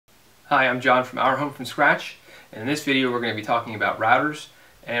Hi, I'm John from Our Home from Scratch, and in this video we're going to be talking about routers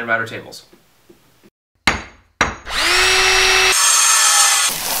and router tables.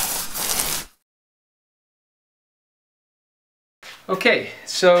 Okay,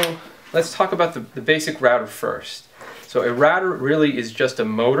 so let's talk about the basic router first. So a router really is just a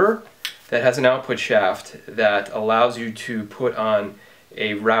motor that has an output shaft that allows you to put on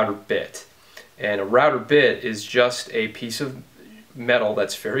a router bit. And a router bit is just a piece of metal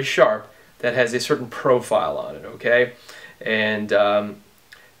that's very sharp that has a certain profile on it, okay? And the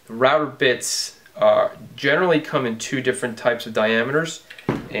router bits generally come in two different types of diameters,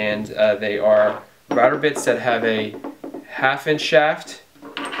 and they are router bits that have a 1/2 inch shaft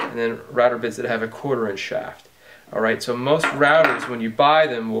and then router bits that have a 1/4 inch shaft. Alright, so most routers, when you buy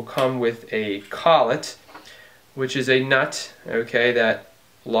them, will come with a collet, which is a nut, okay, that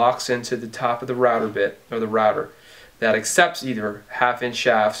locks into the top of the router bit, or the router, that accepts either 1/2 inch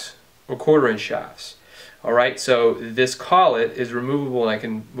shafts or 1/4 inch shafts. Alright, so this collet is removable,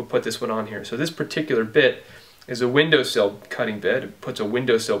 and we'll put this one on here. So this particular bit is a windowsill cutting bit. It puts a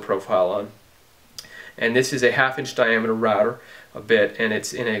windowsill profile on. And this is a 1/2 inch diameter router, a bit, and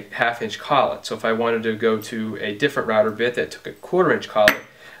it's in a 1/2 inch collet. So if I wanted to go to a different router bit that took a 1/4 inch collet,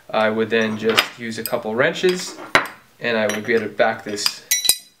 I would then just use a couple wrenches and I would be able to back this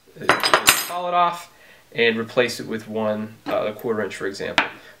collet off and replace it with one, a 1/4 inch, for example.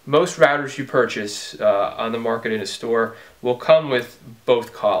 Most routers you purchase on the market in a store will come with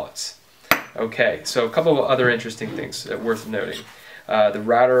both collets. Okay, so a couple of other interesting things worth noting. The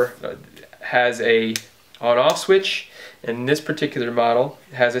router has a on-off switch, and this particular model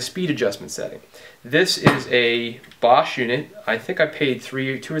has a speed adjustment setting. This is a Bosch unit. I think I paid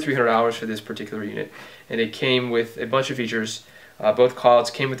 $200 or $300 for this particular unit, and it came with a bunch of features. Both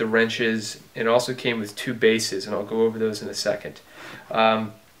collets came with the wrenches, and it also came with 2 bases, and I'll go over those in a second.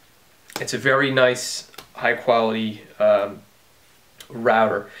 It's a very nice, high-quality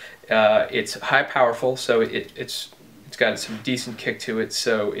router. It's high powerful, so it's got some decent kick to it.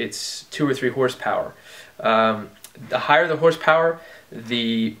 So it's 2 or 3 horsepower. The higher the horsepower,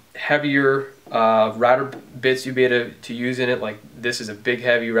 the heavier router bits you'll be able to use in it. Like this is a big,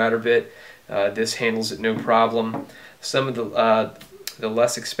 heavy router bit. This handles it no problem. Some of the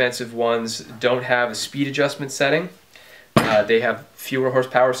less expensive ones don't have a speed adjustment setting. They have fewer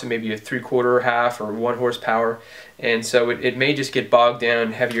horsepower, so maybe a 3/4, 1/2, or 1 horsepower, and so it may just get bogged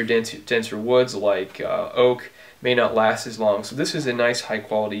down. Heavier, denser woods like oak may not last as long. So this is a nice,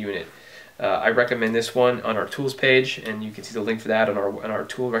 high-quality unit. I recommend this one on our tools page, and you can see the link for that on our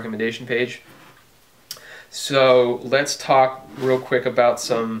tool recommendation page. So let's talk real quick about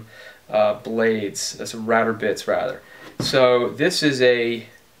some blades, some router bits rather. So this is a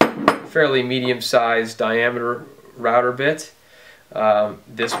fairly medium-sized diameter router bit.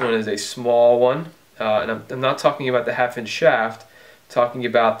 This one is a small one, and I'm not talking about the 1/2 inch shaft, I'm talking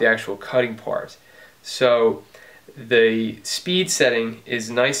about the actual cutting part. So the speed setting is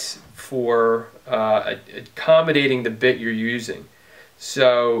nice for accommodating the bit you're using.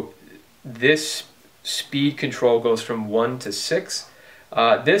 So this speed control goes from 1 to 6.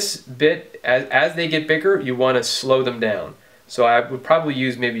 This bit, as they get bigger, you want to slow them down. So I would probably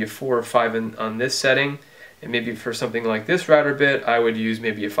use maybe a 4 or 5 on this setting, and maybe for something like this router bit, I would use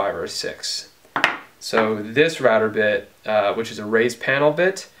maybe a 5 or a 6. So this router bit, which is a raised panel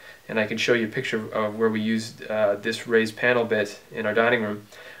bit, and I can show you a picture of where we used this raised panel bit in our dining room.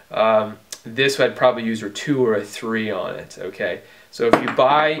 This I'd probably use a 2 or a 3 on it, okay? So if you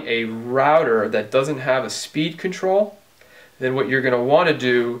buy a router that doesn't have a speed control, then what you're going to want to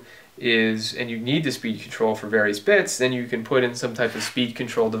do is, and you need the speed control for various bits, then you can put in some type of speed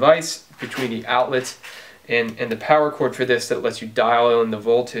control device between the outlet and the power cord for this that lets you dial in the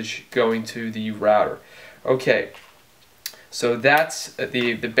voltage going to the router. Okay, so that's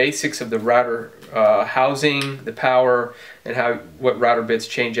the basics of the router housing, the power, and what router bits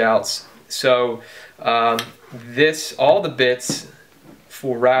change outs. So all the bits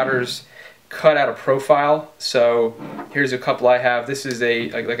for routers cut out a profile. So here's a couple I have. This is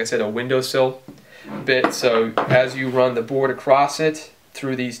like I said, a windowsill bit. So as you run the board across it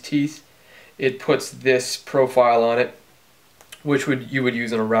through these teeth, it puts this profile on it, which you would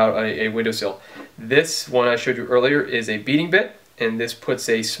use on a windowsill. This one I showed you earlier is a beading bit, and this puts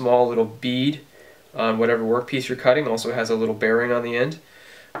a small little bead on whatever workpiece you're cutting. Also has a little bearing on the end.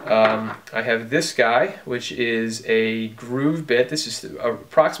 I have this guy, which is a groove bit. This is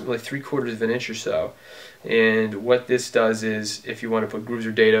approximately 3/4 of an inch or so. And what this does is, if you want to put grooves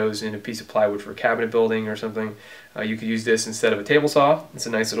or dados in a piece of plywood for cabinet building or something, you could use this instead of a table saw. It's a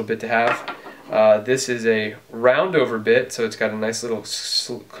nice little bit to have. This is a round over bit, so it's got a nice little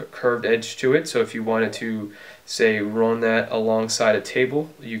curved edge to it. So if you wanted to, say, run that alongside a table,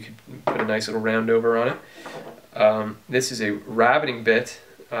 you could put a nice little round over on it. This is a ravening bit.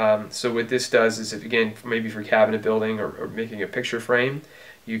 So what this does is, if, again, maybe for cabinet building or making a picture frame,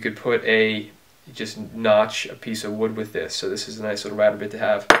 you could put just notch a piece of wood with this. So this is a nice little router bit to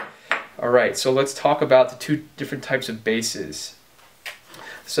have. Alright, so let's talk about the two different types of bases.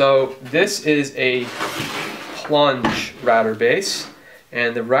 So this is a plunge router base,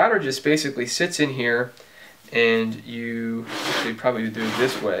 and the router just basically sits in here, and you probably do it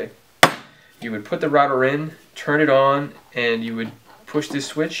this way. You would put the router in, turn it on, and you would push this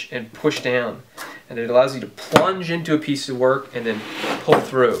switch and push down, and it allows you to plunge into a piece of work and then pull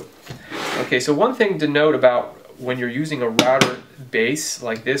through. Okay, so one thing to note about when you're using a router base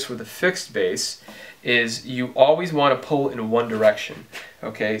like this with a fixed base is you always want to pull in one direction.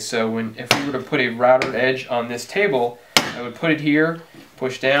 Okay, so if we were to put a router edge on this table, I would put it here,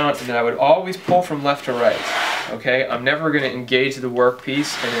 push down, and then I would always pull from left to right. Okay, I'm never going to engage the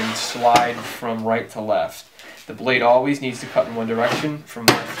workpiece and then slide from right to left. The blade always needs to cut in one direction, from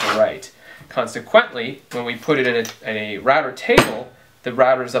left to right. Consequently, when we put it in a router table, the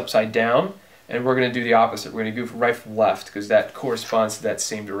router is upside down, and we're going to do the opposite. We're going to go from right from left, because that corresponds to that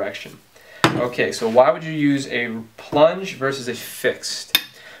same direction. Okay, so why would you use a plunge versus a fixed?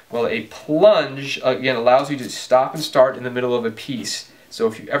 Well, a plunge, again, allows you to stop and start in the middle of a piece. So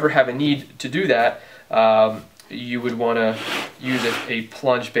if you ever have a need to do that, you would want to use a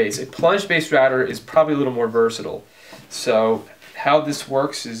plunge base. A plunge base router is probably a little more versatile. So how this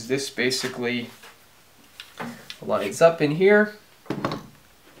works is this basically lines up in here.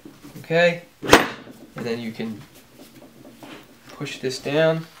 Okay, and then you can push this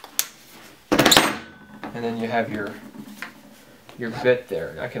down, and then you have your bit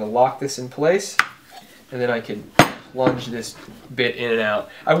there. I can lock this in place, and then I can plunge this bit in and out.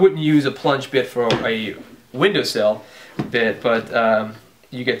 I wouldn't use a plunge bit for a windowsill bit, but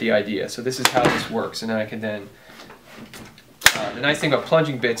you get the idea. So this is how this works, and I can then the nice thing about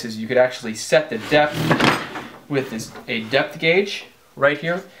plunging bits is you could actually set the depth with a depth gauge right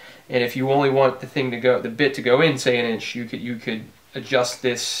here. And if you only want the bit to go in, say, an inch, you could adjust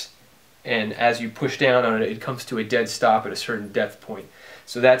this, and as you push down on it, it comes to a dead stop at a certain depth point.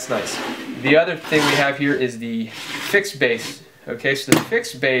 So that's nice. The other thing we have here is the fixed base. Okay, so the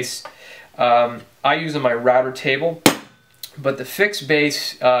fixed base I use on my router table, but the fixed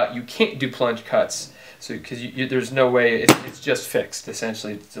base you can't do plunge cuts. So because there's no way, it's just fixed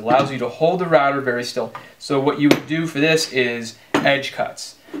essentially. It allows you to hold the router very still. So what you would do for this is edge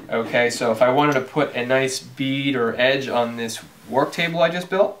cuts. Okay, so if I wanted to put a nice bead or edge on this work table I just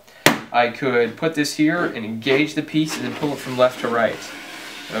built, I could put this here and engage the piece and then pull it from left to right.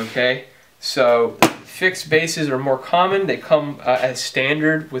 Okay, so fixed bases are more common. They come as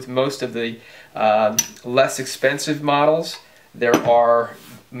standard with most of the less expensive models. There are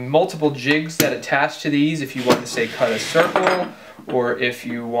multiple jigs that attach to these if you want to, say, cut a circle, or if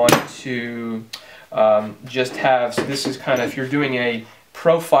you want to just have, so this is kind of, if you're doing a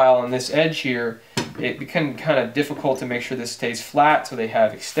profile on this edge here, it becomes kind of difficult to make sure this stays flat, so they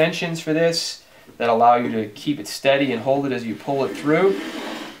have extensions for this that allow you to keep it steady and hold it as you pull it through.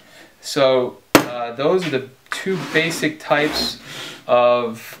 So those are the two basic types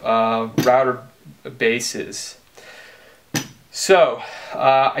of router bases. So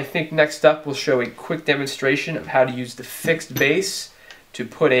I think next up we'll show a quick demonstration of how to use the fixed base to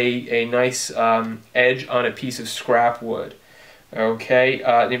put a nice edge on a piece of scrap wood. Okay,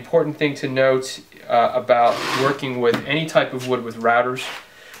 the important thing to note about working with any type of wood with routers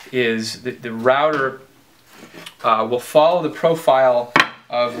is that the router will follow the profile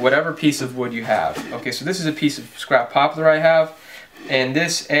of whatever piece of wood you have. Okay, so this is a piece of scrap poplar I have, and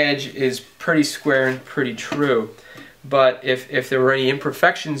this edge is pretty square and pretty true. But if there were any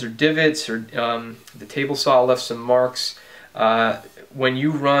imperfections or divots, or the table saw left some marks, when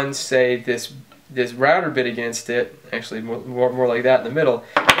you run, say, this router bit against it, actually more like that in the middle,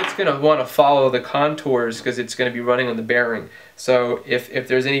 it's going to want to follow the contours because it's going to be running on the bearing. So if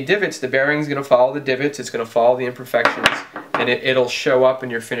there's any divots, the bearing's going to follow the divots, it's going to follow the imperfections, and it'll show up in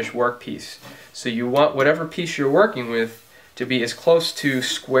your finished workpiece. So you want whatever piece you're working with to be as close to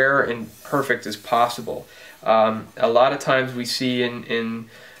square and perfect as possible. A lot of times we see in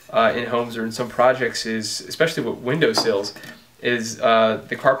homes or in some projects is, especially with windowsills, is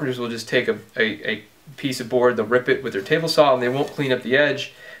the carpenters will just take a piece of board, they'll rip it with their table saw, and they won't clean up the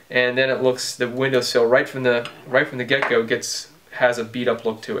edge, and then it looks, the windowsill right from the get-go has a beat up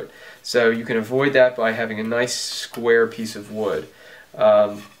look to it. So you can avoid that by having a nice square piece of wood.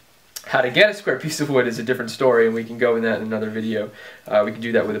 How to get a square piece of wood is a different story, and we can go in that in another video. We can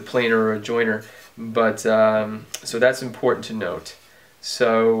do that with a planer or a joiner, but so that's important to note.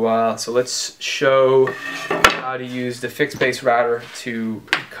 So let's show how to use the fixed base router to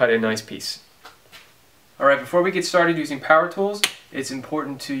cut a nice piece. Alright, before we get started using power tools, it's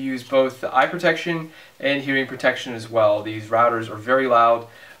important to use both the eye protection and hearing protection as well. These routers are very loud.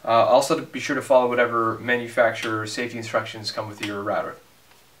 Also, be sure to follow whatever manufacturer safety instructions come with your router.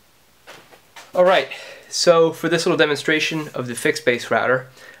 Alright, so for this little demonstration of the fixed base router,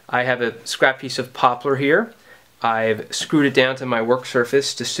 I have a scrap piece of poplar here. I've screwed it down to my work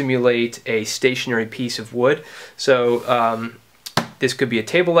surface to simulate a stationary piece of wood. So this could be a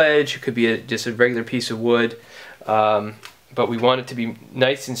table edge, it could be just a regular piece of wood, but we want it to be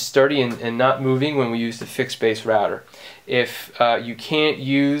nice and sturdy and not moving when we use the fixed base router. If you can't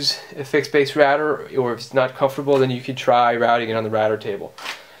use a fixed base router, or if it's not comfortable, then you could try routing it on the router table.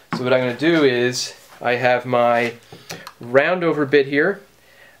 So what I'm going to do is, I have my round over bit here.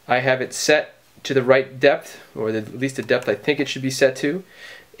 I have it set to the right depth, or at least the depth I think it should be set to,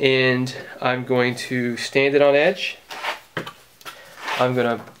 and I'm going to stand it on edge. I'm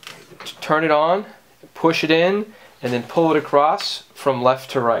going to turn it on, push it in, and then pull it across from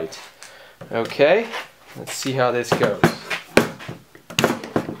left to right. Okay, let's see how this goes.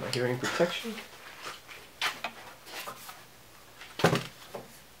 My hearing protection.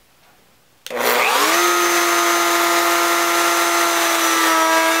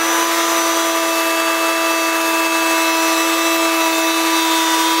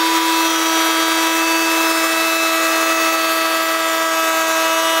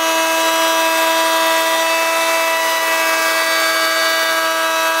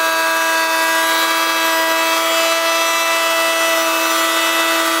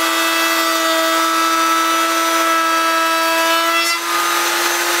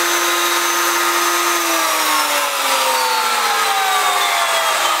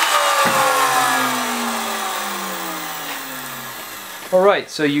 Alright,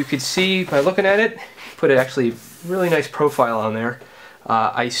 so you could see by looking at it, put an actually really nice profile on there.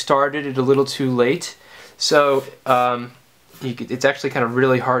 I started it a little too late, so it's actually kind of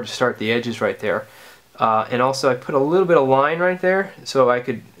really hard to start the edges right there. And also I put a little bit of line right there, so I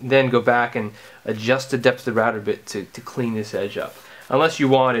could then go back and adjust the depth of the router bit to clean this edge up. Unless you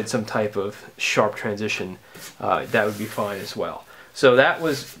wanted some type of sharp transition, that would be fine as well. So that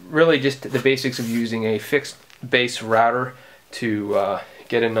was really just the basics of using a fixed base router to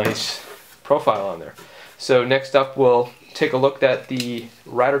get a nice profile on there. So next up we'll take a look at the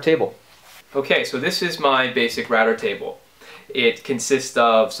router table. Okay, so this is my basic router table. It consists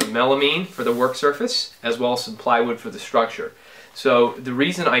of some melamine for the work surface as well as some plywood for the structure. So the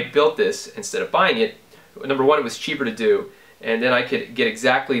reason I built this instead of buying it, number one, it was cheaper to do, and then I could get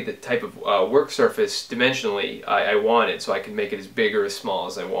exactly the type of work surface dimensionally I wanted, so I could make it as big or as small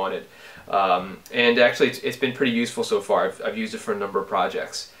as I wanted. And actually it's been pretty useful so far. I've used it for a number of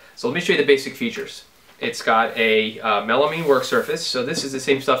projects. So let me show you the basic features. It's got a melamine work surface, so this is the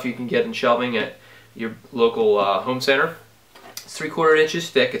same stuff you can get in shelving at your local home center. It's 3/4 inches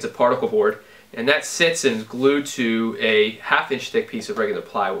thick, it's a particle board, and that sits and is glued to a 1/2 inch thick piece of regular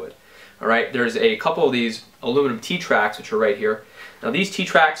plywood. Alright, there's a couple of these aluminum T-tracks which are right here. Now these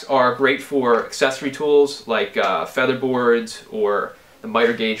T-tracks are great for accessory tools like feather boards or the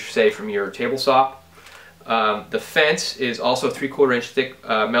miter gauge, say, from your table saw. The fence is also 3/4 inch thick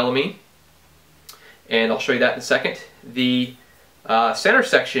melamine, and I'll show you that in a second. The center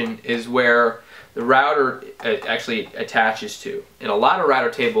section is where the router actually attaches to. In a lot of router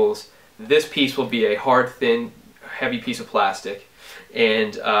tables, this piece will be a hard, thin, heavy piece of plastic,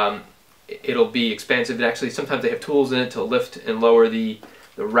 and it'll be expensive. And actually, sometimes they have tools in it to lift and lower the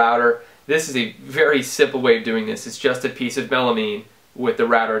router. This is a very simple way of doing this. It's just a piece of melamine with the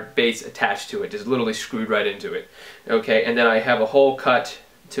router base attached to it, just literally screwed right into it. Okay, and then I have a hole cut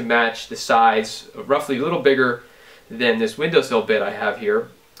to match the size, roughly a little bigger than this windowsill bit I have here.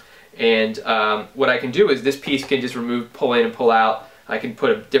 And what I can do is this piece can just remove, pull in and pull out. I can put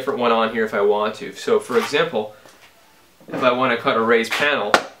a different one on here if I want to. So for example, if I want to cut a raised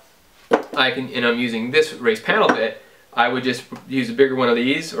panel, I can, and I'm using this raised panel bit, I would just use a bigger one of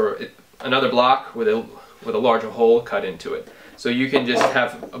these or another block with a larger hole cut into it. So you can just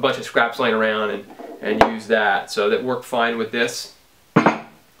have a bunch of scraps laying around and use that. So that worked fine with this.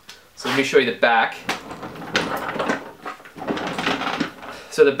 So let me show you the back.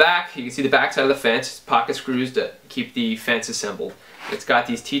 So the back, you can see the back side of the fence, pocket screws to keep the fence assembled. It's got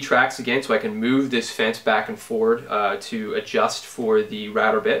these T-tracks again, so I can move this fence back and forward to adjust for the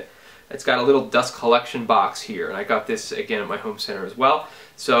router bit. It's got a little dust collection box here, and I got this again at my home center as well.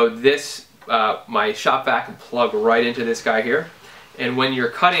 So this, my shop vac can plug right into this guy here. And when you're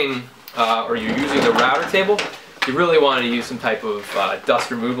cutting or you're using the router table, you really want to use some type of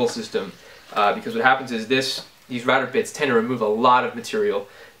dust removal system, because what happens is these router bits tend to remove a lot of material,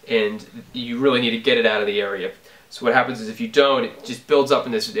 and you really need to get it out of the area. So what happens is if you don't, it just builds up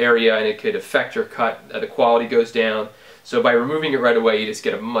in this area and it could affect your cut. The quality goes down. So by removing it right away, you just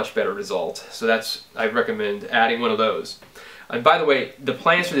get a much better result. So I recommend adding one of those. And by the way, the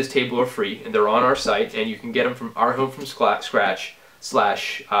plans for this table are free, and they're on our site, and you can get them from Our Home from Scratch /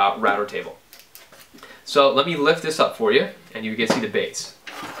 router table. So let me lift this up for you, and you can see the base.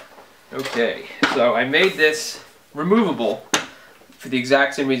 Okay, so I made this removable for the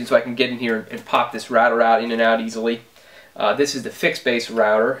exact same reason, so I can get in here and pop this router out in and out easily. This is the fixed base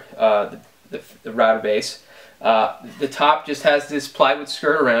router, the router base. The top just has this plywood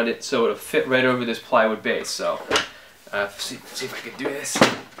skirt around it, so it'll fit right over this plywood base. So see if I can do this.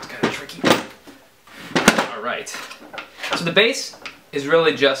 It's kind of tricky. All right. So the base is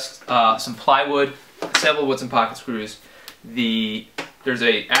really just some plywood assembled with some pocket screws. There's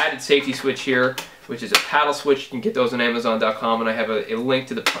a added safety switch here, which is a paddle switch. You can get those on Amazon.com, and I have a link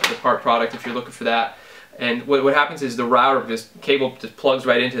to the part product if you're looking for that. And what happens is the router, this cable just plugs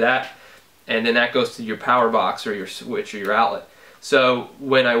right into that, and then that goes to your power box or your switch or your outlet. So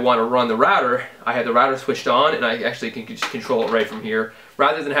when I want to run the router, I have the router switched on, and I actually can just control it right from here,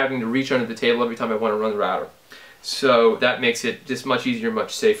 rather than having to reach under the table every time I want to run the router. So that makes it just much easier,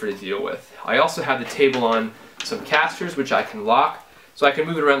 much safer to deal with. I also have the table on some casters, which I can lock, so I can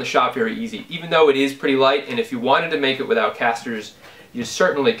move it around the shop very easy, even though it is pretty light. And if you wanted to make it without casters, you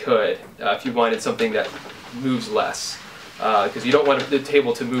certainly could, if you wanted something that moves less. Because you don't want the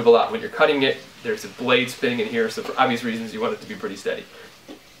table to move a lot. When you're cutting it, there's a blade spinning in here, so for obvious reasons you want it to be pretty steady.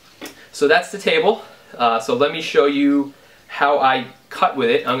 So that's the table. So let me show you how I cut with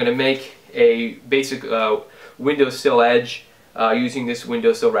it. I'm going to make a basic windowsill edge using this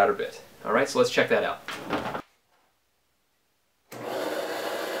windowsill router bit. Alright, so let's check that out.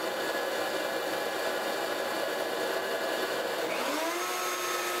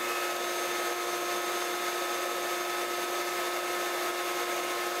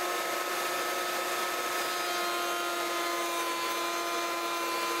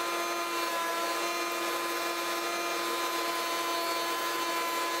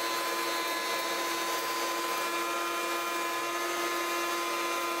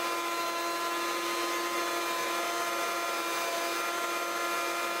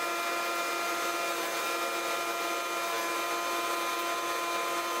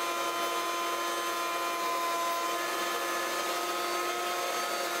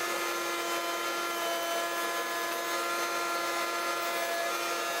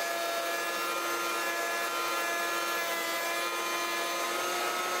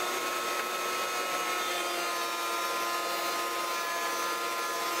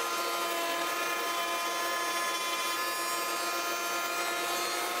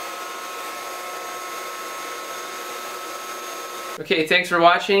 Okay, thanks for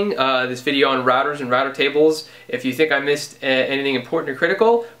watching this video on routers and router tables. If you think I missed anything important or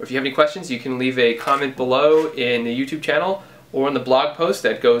critical, or if you have any questions, you can leave a comment below in the YouTube channel or on the blog post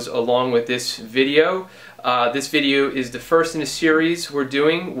that goes along with this video. This video is the first in a series we're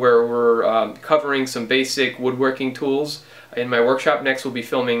doing where we're covering some basic woodworking tools in my workshop. Next we'll be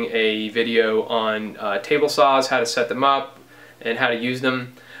filming a video on table saws, how to set them up, and how to use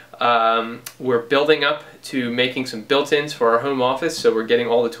them. We're building up to making some built-ins for our home office, so we're getting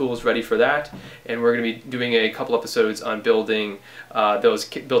all the tools ready for that, and we're going to be doing a couple episodes on building those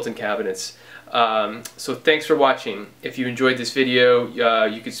built-in cabinets. So thanks for watching. If you enjoyed this video,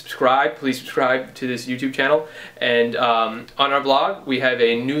 you can subscribe. Please subscribe to this YouTube channel, and on our blog we have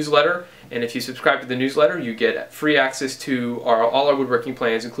a newsletter, and if you subscribe to the newsletter you get free access to all our woodworking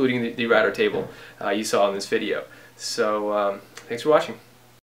plans, including the router table you saw in this video. So thanks for watching.